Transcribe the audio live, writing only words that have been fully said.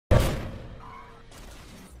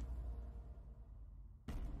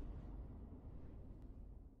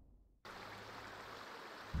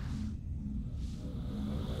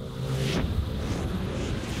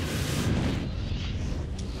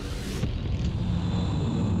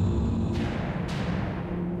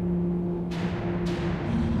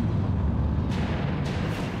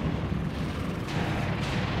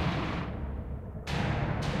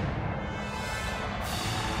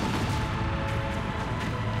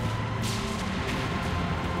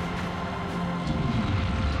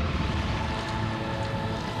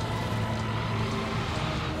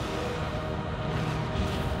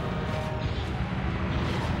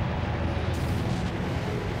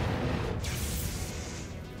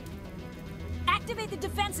Activate the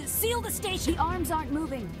defenses! Seal the station! The arms aren't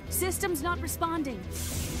moving. System's not responding.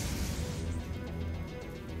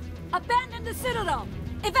 Abandon the Citadel!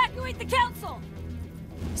 Evacuate the Council!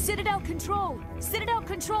 Citadel Control! Citadel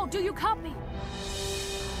Control, do you copy?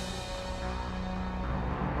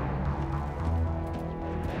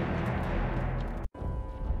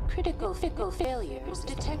 Critical failures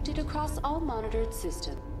detected across all monitored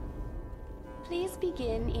systems. Please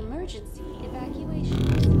begin emergency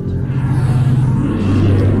evacuation.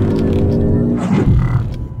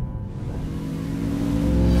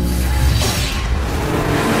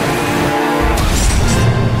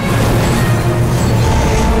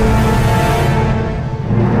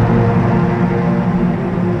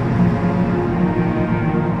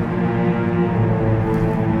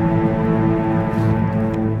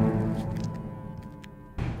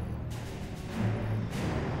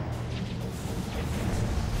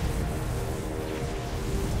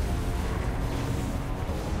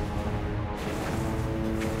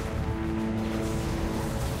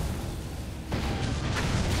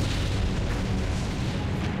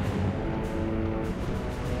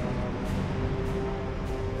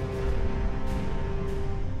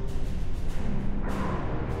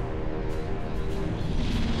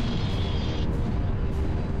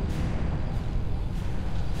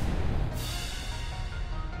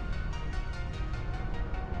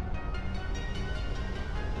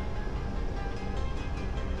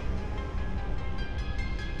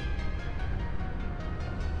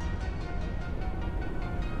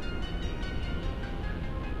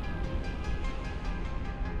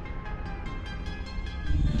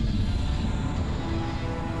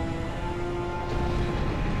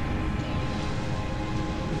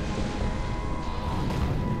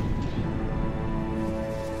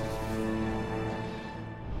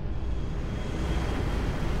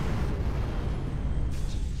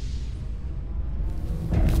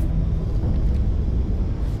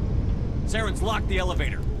 Saren's locked the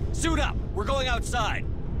elevator. Suit up! We're going outside!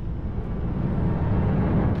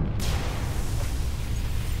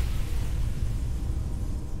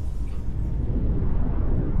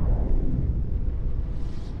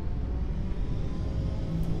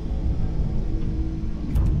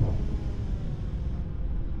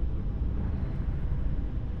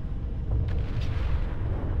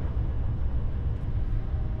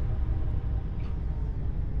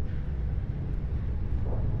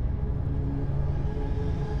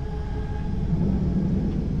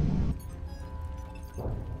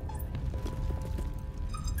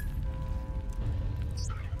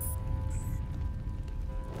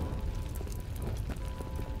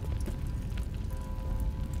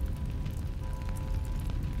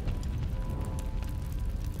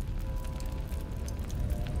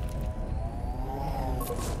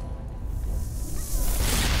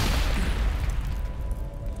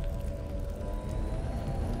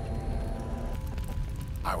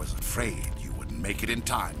 I was afraid you wouldn't make it in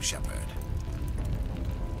time, Shepard.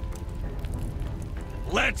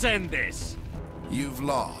 Let's end this! You've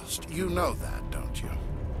lost. You know that, don't you?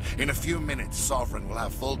 In a few minutes, Sovereign will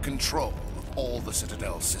have full control of all the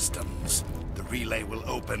Citadel systems. The relay will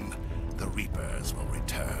open. The Reapers will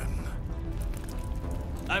return.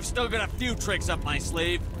 I've still got a few tricks up my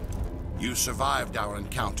sleeve. You survived our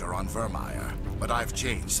encounter on Virmire, but I've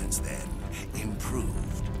changed since then.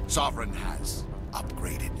 Improved. Sovereign has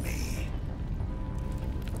upgraded me.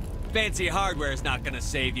 Fancy hardware's not gonna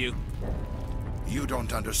save you. You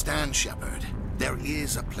don't understand, Shepard. There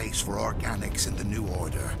is a place for organics in the New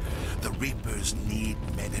Order. The Reapers need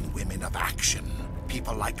men and women of action.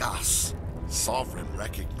 People like us. Sovereign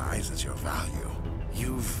recognizes your value.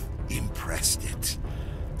 You've impressed it.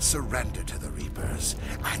 Surrender to the Reapers,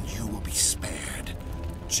 and you will be spared.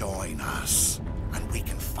 Join us, and we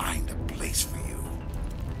can find a place for you.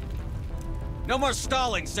 No more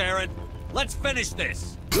stalling, Saren. Let's finish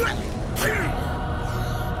this.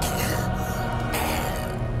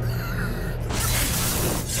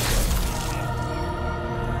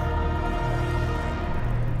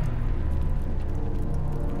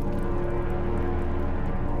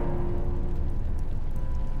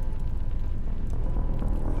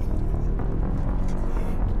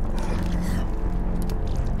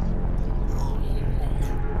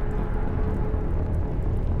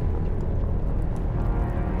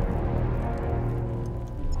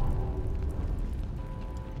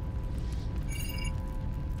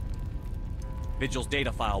 Vigil's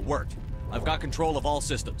data file worked. I've got control of all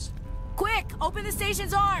systems. Quick! Open the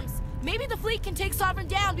station's arms! Maybe the fleet can take Sovereign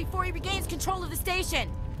down before he regains control of the station.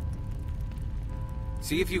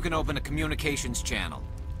 See if you can open a communications channel.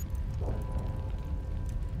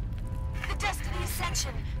 The Destiny is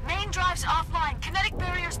Ascension. Main drives offline. Kinetic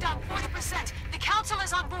barriers down 40%. The Council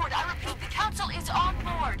is on board. I repeat, the Council is on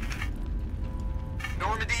board.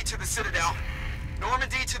 Normandy to the Citadel.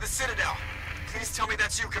 Normandy to the Citadel. Please tell me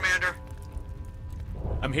that's you, Commander.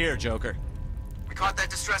 I'm here, Joker. We caught that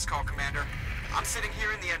distress call, Commander. I'm sitting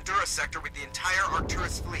here in the Endura sector with the entire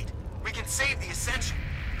Arcturus fleet. We can save the Ascension.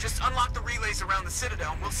 Just unlock the relays around the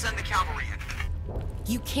Citadel and we'll send the cavalry in.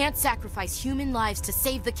 You can't sacrifice human lives to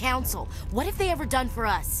save the Council. What have they ever done for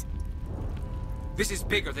us? This is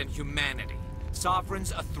bigger than humanity.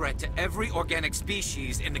 Sovereign's a threat to every organic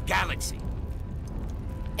species in the galaxy.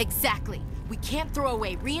 Exactly. We can't throw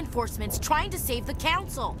away reinforcements trying to save the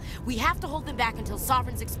Council. We have to hold them back until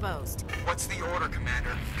Sovereign's exposed. What's the order,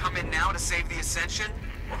 Commander? Come in now to save the Ascension,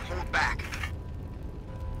 or hold back?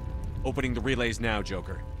 Opening the relays now,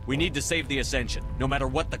 Joker. We need to save the Ascension, no matter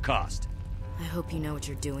what the cost. I hope you know what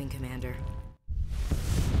you're doing, Commander.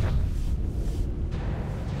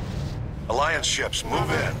 Alliance ships,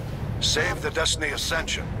 move in. Save the Destiny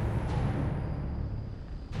Ascension.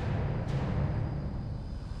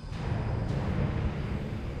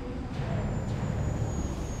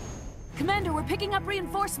 Commander, we're picking up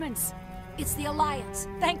reinforcements. It's the Alliance.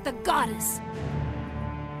 Thank the goddess.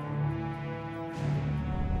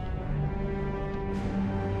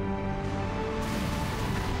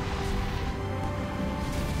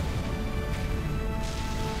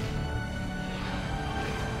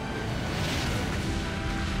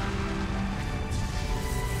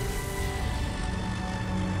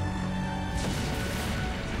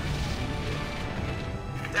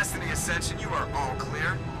 Destiny Ascension, you are all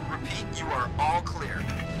clear. Repeat, you are all clear.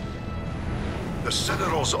 The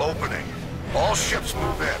Citadel's opening. All ships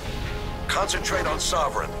move in. Concentrate on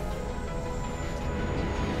Sovereign.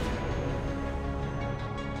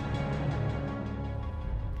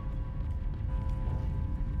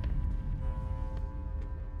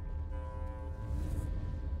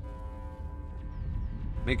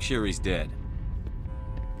 Make sure he's dead.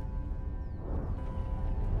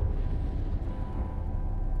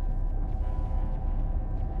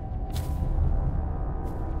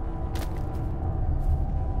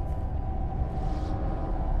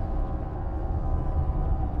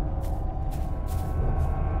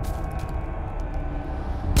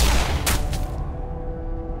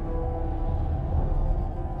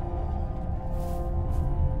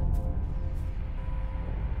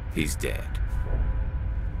 He's dead.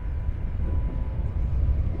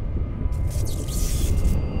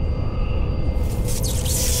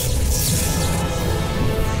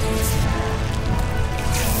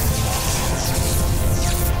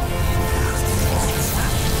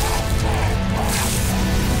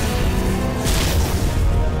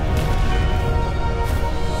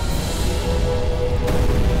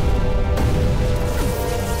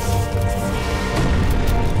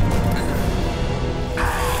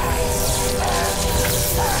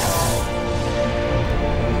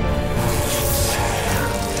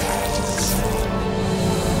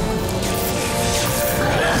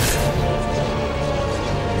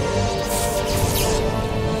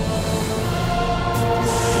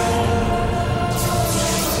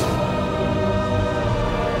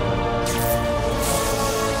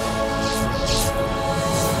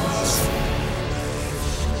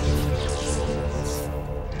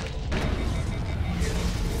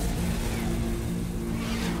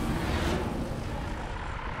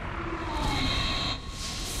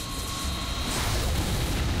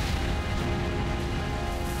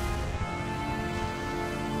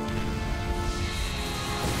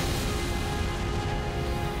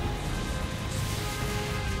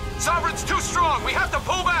 Sovereign's too strong! We have to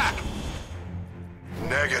pull back!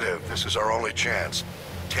 Negative. This is our only chance.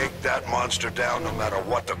 Take that monster down no matter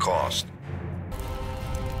what the cost.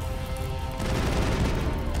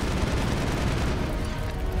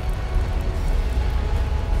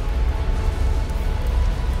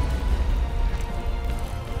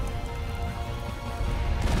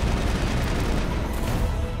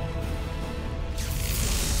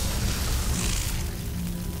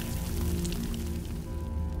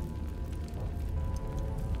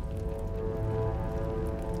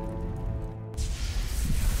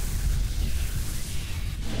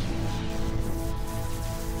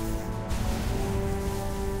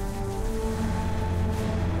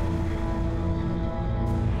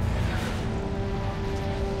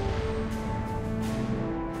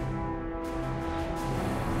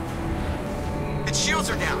 Its shields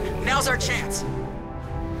are down. Now's our chance.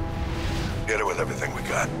 Hit it with everything we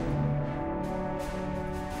got.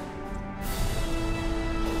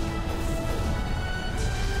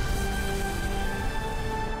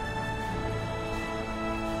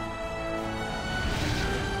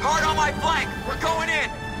 Hard on my flank! We're going in!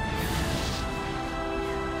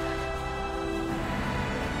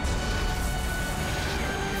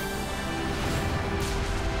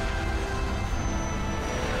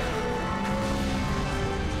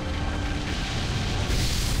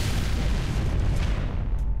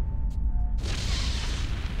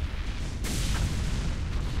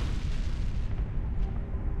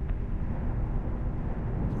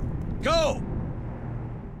 Go!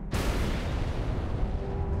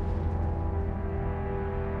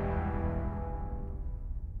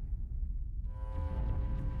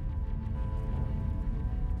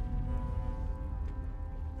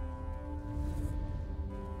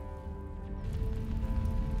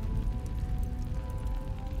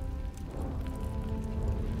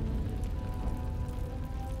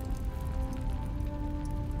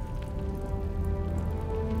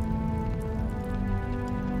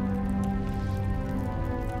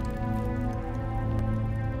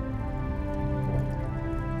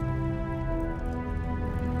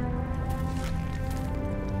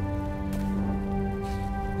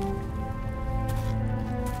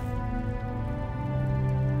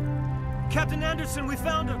 Captain Anderson, we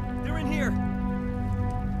found them! They're in here!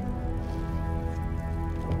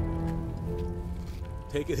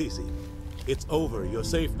 Take it easy. It's over. You're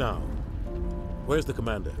safe now. Where's the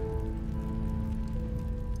commander?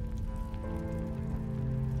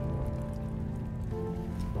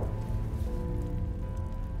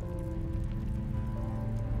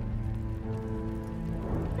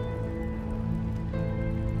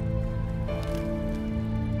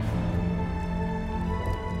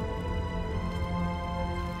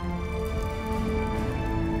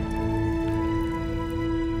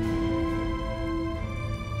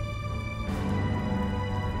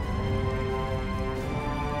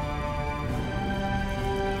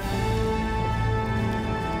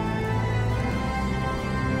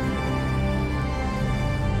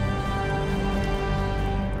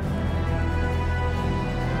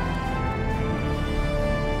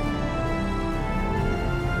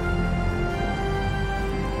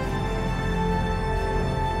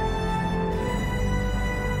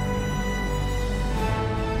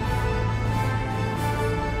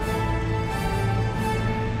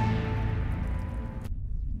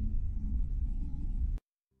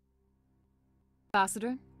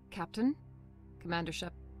 Ambassador, Captain, Commander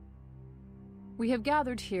Shep. We have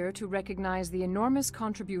gathered here to recognize the enormous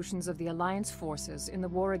contributions of the Alliance forces in the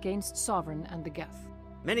war against Sovereign and the Geth.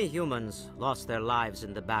 Many humans lost their lives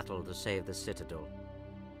in the battle to save the Citadel.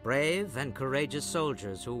 Brave and courageous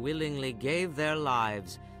soldiers who willingly gave their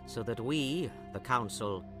lives so that we, the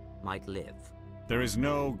Council, might live. There is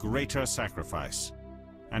no greater sacrifice,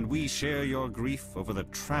 and we share your grief over the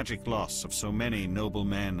tragic loss of so many noble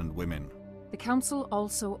men and women. The Council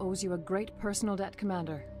also owes you a great personal debt,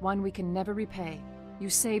 Commander, one we can never repay. You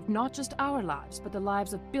saved not just our lives, but the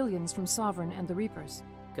lives of billions from Sovereign and the Reapers.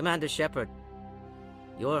 Commander Shepard,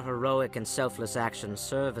 your heroic and selfless actions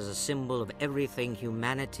serve as a symbol of everything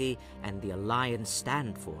humanity and the Alliance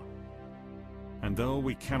stand for. And though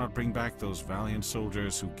we cannot bring back those valiant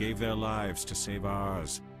soldiers who gave their lives to save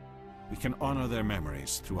ours, we can honor their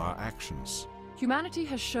memories through our actions. Humanity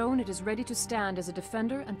has shown it is ready to stand as a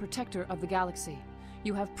defender and protector of the galaxy.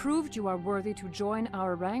 You have proved you are worthy to join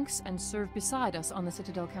our ranks and serve beside us on the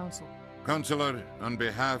Citadel Council. Counselor, on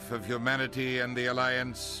behalf of humanity and the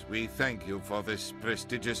Alliance, we thank you for this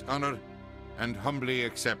prestigious honor and humbly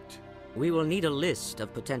accept. We will need a list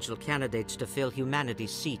of potential candidates to fill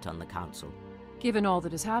humanity's seat on the Council. Given all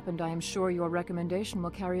that has happened, I am sure your recommendation will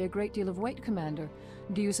carry a great deal of weight, Commander.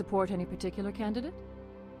 Do you support any particular candidate?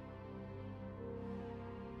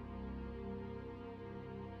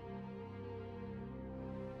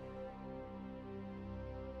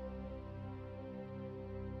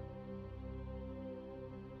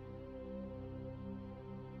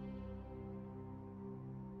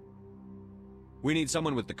 We need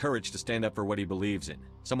someone with the courage to stand up for what he believes in.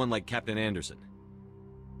 Someone like Captain Anderson.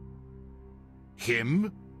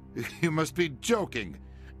 Him? You must be joking.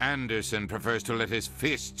 Anderson prefers to let his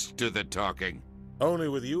fists do the talking. Only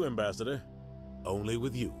with you, Ambassador. Only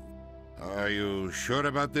with you. Are you sure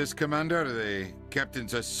about this, Commander? The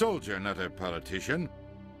captain's a soldier, not a politician.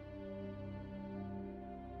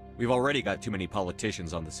 We've already got too many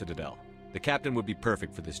politicians on the Citadel. The captain would be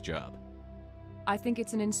perfect for this job. I think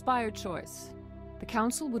it's an inspired choice. The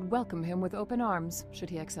Council would welcome him with open arms, should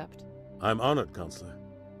he accept. I'm honored, Counselor.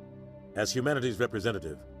 As humanity's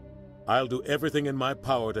representative, I'll do everything in my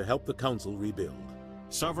power to help the Council rebuild.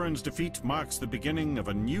 Sovereign's defeat marks the beginning of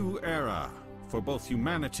a new era for both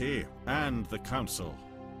humanity and the Council.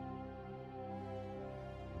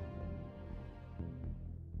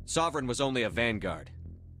 Sovereign was only a vanguard.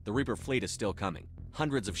 The Reaper fleet is still coming.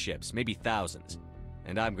 Hundreds of ships, maybe thousands.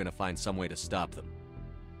 And I'm gonna find some way to stop them.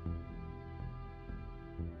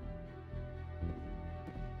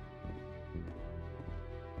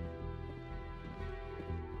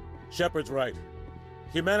 Shepard's right.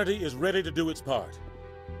 Humanity is ready to do its part.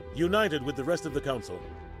 United with the rest of the Council,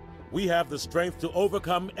 we have the strength to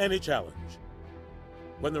overcome any challenge.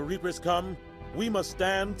 When the Reapers come, we must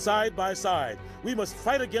stand side by side. We must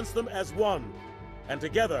fight against them as one. And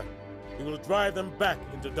together, we will drive them back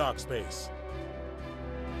into dark space.